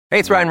Hey,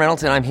 it's Ryan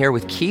Reynolds, and I'm here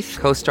with Keith,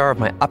 co-star of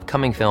my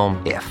upcoming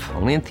film, If,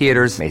 only in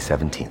theaters May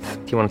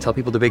 17th. Do you want to tell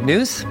people the big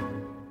news?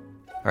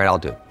 All right, I'll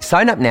do it.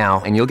 Sign up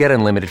now and you'll get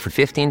unlimited for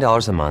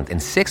 $15 a month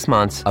and 6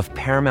 months of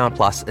Paramount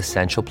Plus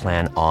Essential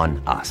Plan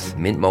on us.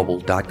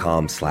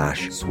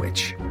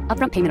 MintMobile.com/switch.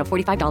 Upfront payment of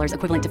 $45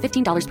 equivalent to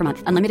 $15 per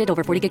month. Unlimited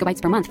over 40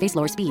 gigabytes per month. Face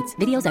lower speeds.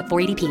 Videos at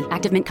 480p.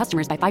 Active Mint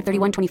customers by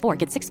 531.24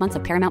 get 6 months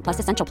of Paramount Plus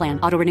Essential Plan.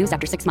 Auto renews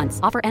after 6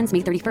 months. Offer ends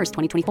May 31st,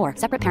 2024.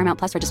 Separate Paramount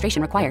Plus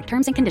registration required.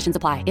 Terms and conditions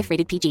apply if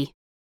rated PG.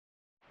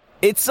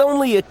 It's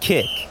only a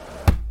kick.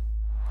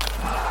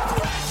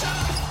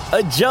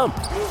 A jump.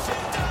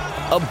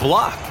 A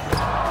block.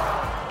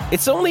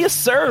 It's only a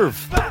serve.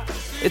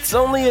 It's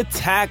only a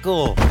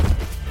tackle.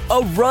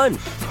 A run.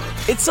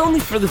 It's only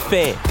for the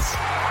fans.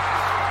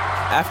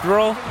 After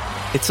all,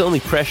 it's only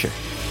pressure.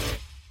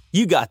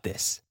 You got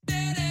this.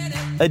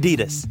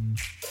 Adidas.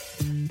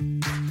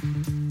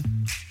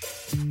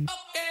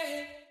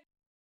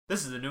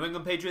 This is the New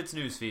England Patriots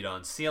newsfeed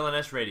on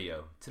CLNS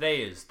Radio. Today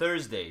is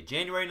Thursday,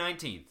 January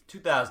 19th,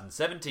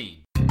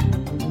 2017.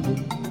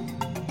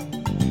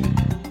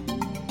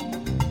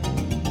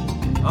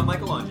 I'm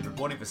Michael Longi,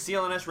 reporting for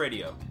CLNS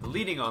Radio, the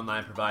leading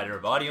online provider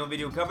of audio and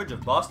video coverage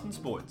of Boston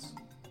sports.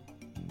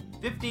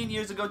 15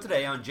 years ago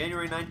today, on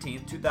January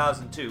 19th,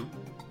 2002,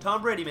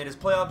 Tom Brady made his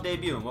playoff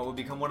debut in what would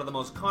become one of the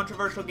most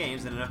controversial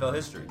games in NFL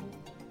history.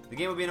 The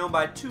game would be known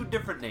by two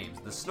different names,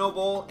 the Snow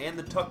Bowl and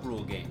the Tuck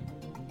Rule game.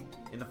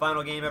 In the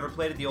final game ever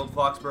played at the old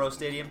Foxborough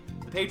Stadium,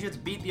 the Patriots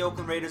beat the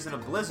Oakland Raiders in a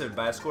blizzard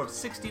by a score of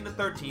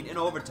 16-13 in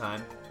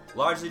overtime,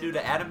 largely due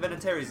to Adam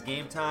Vinatieri's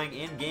game-tying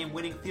and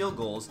game-winning field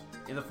goals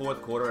in the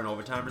fourth quarter and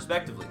overtime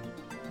respectively.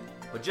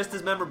 But just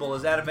as memorable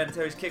as Adam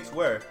Vinatieri's kicks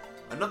were,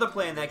 another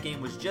play in that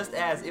game was just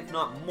as, if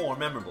not more,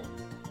 memorable.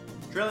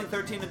 Trailing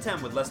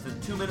 13-10 with less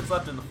than 2 minutes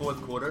left in the fourth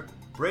quarter,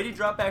 Brady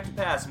dropped back to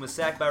pass and was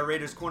sacked by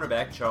Raiders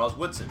cornerback Charles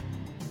Woodson.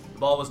 The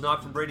ball was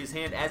knocked from Brady's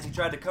hand as he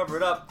tried to cover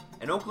it up,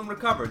 and Oakland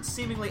recovered,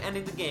 seemingly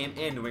ending the game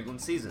and New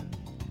England's season.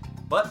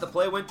 But the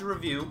play went to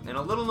review, and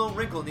a little-known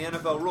wrinkle in the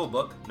NFL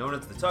rulebook, known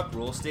as the Tuck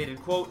Rule,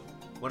 stated, quote,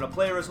 "When a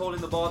player is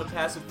holding the ball to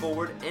pass it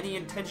forward, any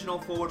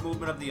intentional forward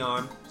movement of the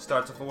arm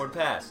starts a forward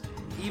pass,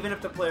 even if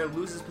the player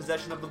loses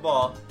possession of the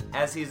ball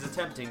as he is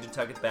attempting to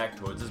tuck it back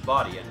towards his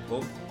body," end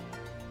quote.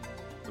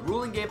 The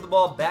ruling gave the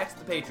ball back to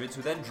the Patriots,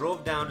 who then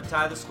drove down to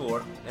tie the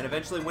score and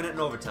eventually win it in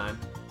overtime,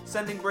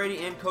 sending Brady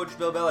and coach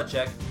Bill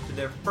Belichick to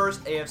their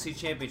first AFC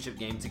Championship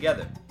game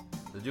together.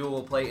 The duo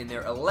will play in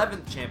their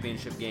 11th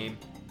championship game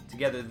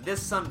together this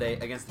Sunday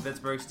against the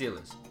Pittsburgh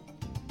Steelers.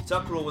 The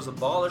Tuck Rule was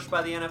abolished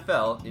by the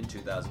NFL in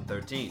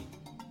 2013.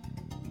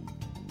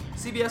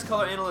 CBS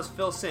color analyst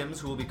Phil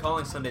Simms, who will be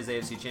calling Sunday's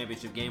AFC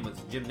Championship game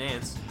with Jim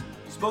Nantz,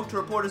 spoke to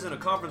reporters in a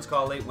conference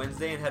call late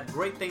Wednesday and had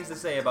great things to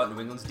say about New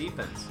England's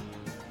defense.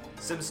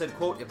 Simms said,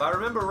 quote, "If I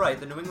remember right,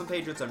 the New England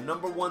Patriots are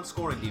number one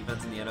scoring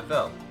defense in the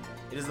NFL.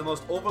 It is the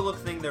most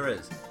overlooked thing there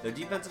is. Their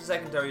defensive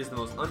secondary is the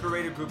most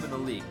underrated group in the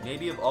league,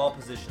 maybe of all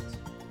positions.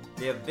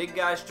 They have big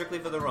guys strictly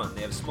for the run.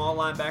 They have small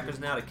linebackers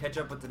now to catch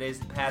up with today's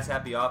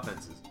pass-happy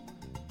offenses.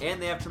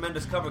 And they have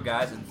tremendous cover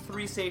guys and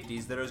three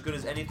safeties that are as good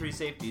as any three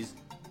safeties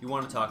you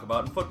want to talk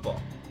about in football.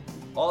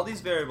 All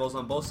these variables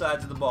on both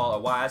sides of the ball are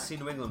why I see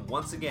New England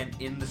once again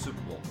in the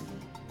Super Bowl.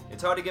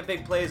 It's hard to get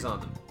big plays on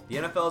them. The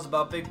NFL is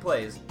about big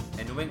plays,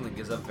 and New England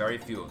gives up very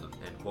few of them,"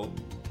 end quote.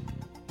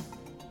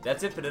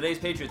 That's it for today's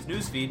Patriots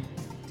newsfeed.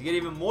 To get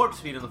even more up to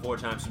speed on the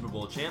four-time Super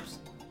Bowl champs,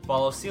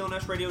 follow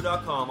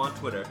CLNSradio.com on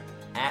Twitter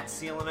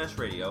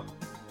 @CLNSradio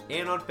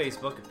and on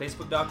Facebook at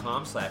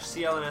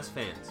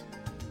Facebook.com/CLNSfans.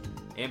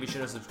 And be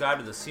sure to subscribe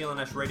to the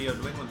CLNS Radio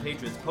New England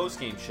Patriots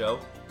postgame show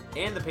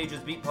and the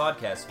Patriots Beat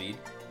podcast feed,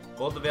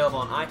 both available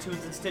on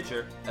iTunes and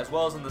Stitcher, as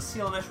well as on the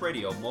CLNS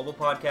Radio mobile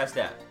podcast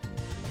app.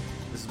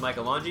 This is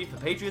Michael Longi for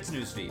Patriots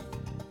Newsfeed.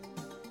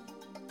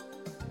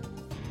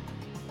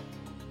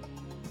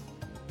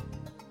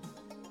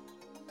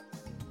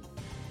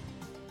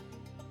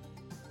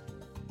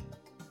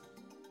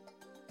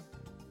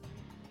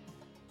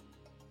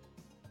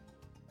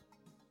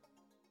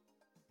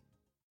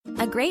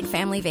 A great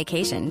family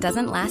vacation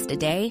doesn't last a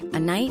day, a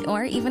night,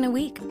 or even a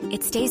week.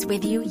 It stays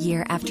with you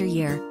year after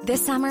year.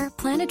 This summer,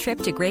 plan a trip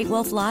to Great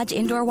Wolf Lodge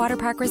Indoor Water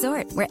Park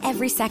Resort, where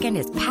every second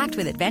is packed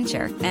with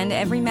adventure and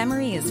every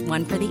memory is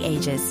one for the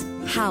ages.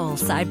 Howl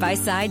side by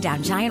side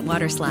down giant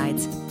water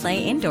slides,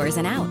 play indoors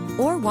and out,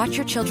 or watch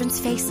your children's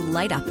face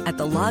light up at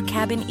the log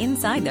cabin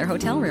inside their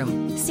hotel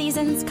room.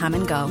 Seasons come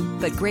and go,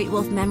 but Great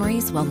Wolf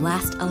memories will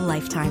last a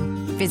lifetime.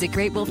 Visit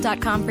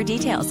greatwolf.com for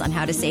details on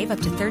how to save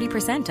up to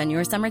 30% on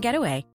your summer getaway.